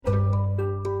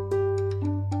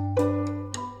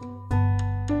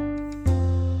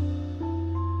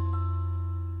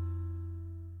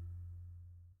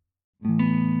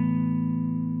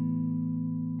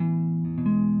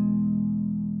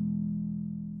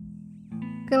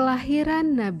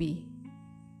Kelahiran Nabi.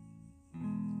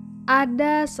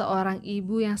 Ada seorang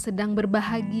ibu yang sedang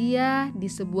berbahagia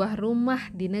di sebuah rumah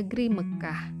di negeri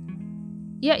Mekah.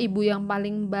 Ia ibu yang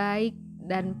paling baik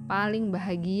dan paling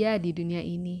bahagia di dunia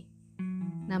ini.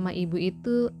 Nama ibu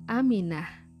itu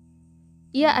Aminah.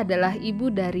 Ia adalah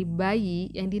ibu dari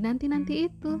bayi yang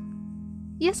dinanti-nanti itu.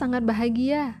 Ia sangat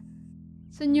bahagia.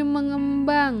 Senyum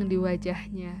mengembang di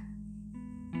wajahnya.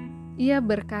 Ia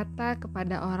berkata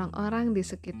kepada orang-orang di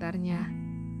sekitarnya,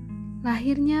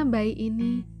 "Lahirnya bayi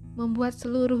ini membuat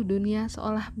seluruh dunia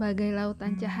seolah bagai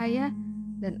lautan cahaya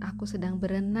dan aku sedang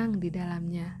berenang di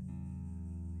dalamnya."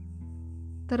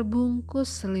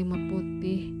 Terbungkus selimut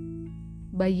putih,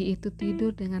 bayi itu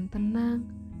tidur dengan tenang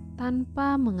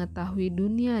tanpa mengetahui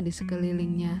dunia di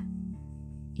sekelilingnya.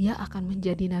 Ia akan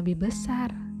menjadi nabi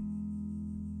besar.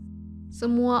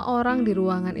 Semua orang di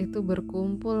ruangan itu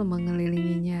berkumpul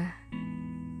mengelilinginya.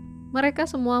 Mereka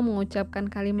semua mengucapkan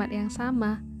kalimat yang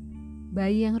sama,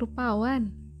 "Bayi yang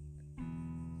rupawan."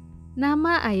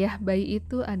 Nama ayah bayi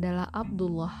itu adalah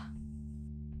Abdullah.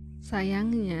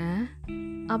 Sayangnya,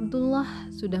 Abdullah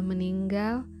sudah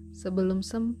meninggal sebelum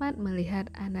sempat melihat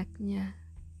anaknya.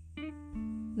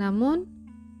 Namun,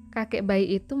 kakek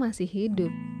bayi itu masih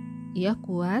hidup. Ia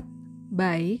kuat,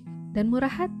 baik, dan murah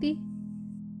hati.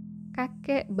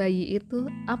 Kakek bayi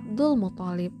itu Abdul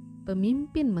Muthalib,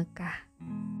 pemimpin Mekah.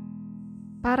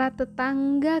 Para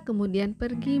tetangga kemudian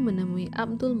pergi menemui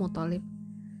Abdul Muthalib.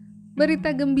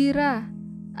 "Berita gembira,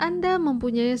 Anda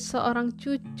mempunyai seorang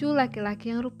cucu laki-laki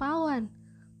yang rupawan.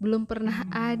 Belum pernah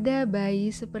ada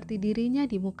bayi seperti dirinya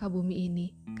di muka bumi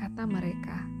ini," kata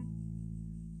mereka.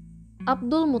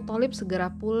 Abdul Muthalib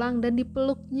segera pulang dan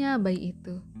dipeluknya bayi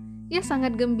itu. Ia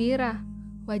sangat gembira,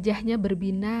 wajahnya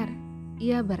berbinar.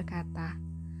 Ia berkata,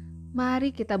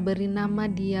 "Mari kita beri nama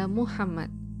dia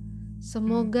Muhammad.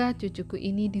 Semoga cucuku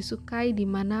ini disukai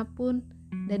dimanapun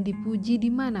dan dipuji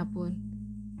dimanapun.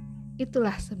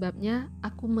 Itulah sebabnya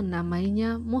aku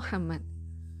menamainya Muhammad.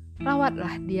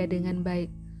 Rawatlah dia dengan baik,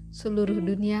 seluruh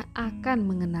dunia akan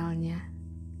mengenalnya."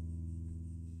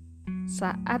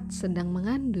 Saat sedang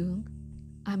mengandung,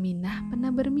 Aminah pernah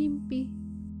bermimpi.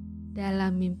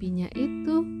 Dalam mimpinya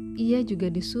itu, ia juga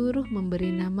disuruh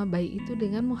memberi nama bayi itu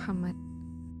dengan Muhammad.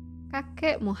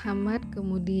 Kakek Muhammad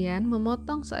kemudian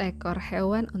memotong seekor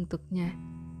hewan untuknya.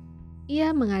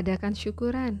 Ia mengadakan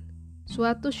syukuran,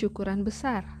 suatu syukuran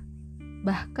besar.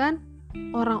 Bahkan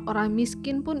orang-orang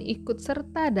miskin pun ikut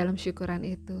serta dalam syukuran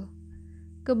itu.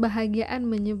 Kebahagiaan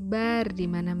menyebar di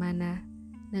mana-mana.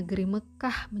 Negeri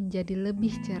Mekah menjadi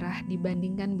lebih cerah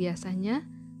dibandingkan biasanya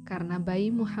karena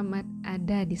bayi Muhammad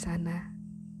ada di sana.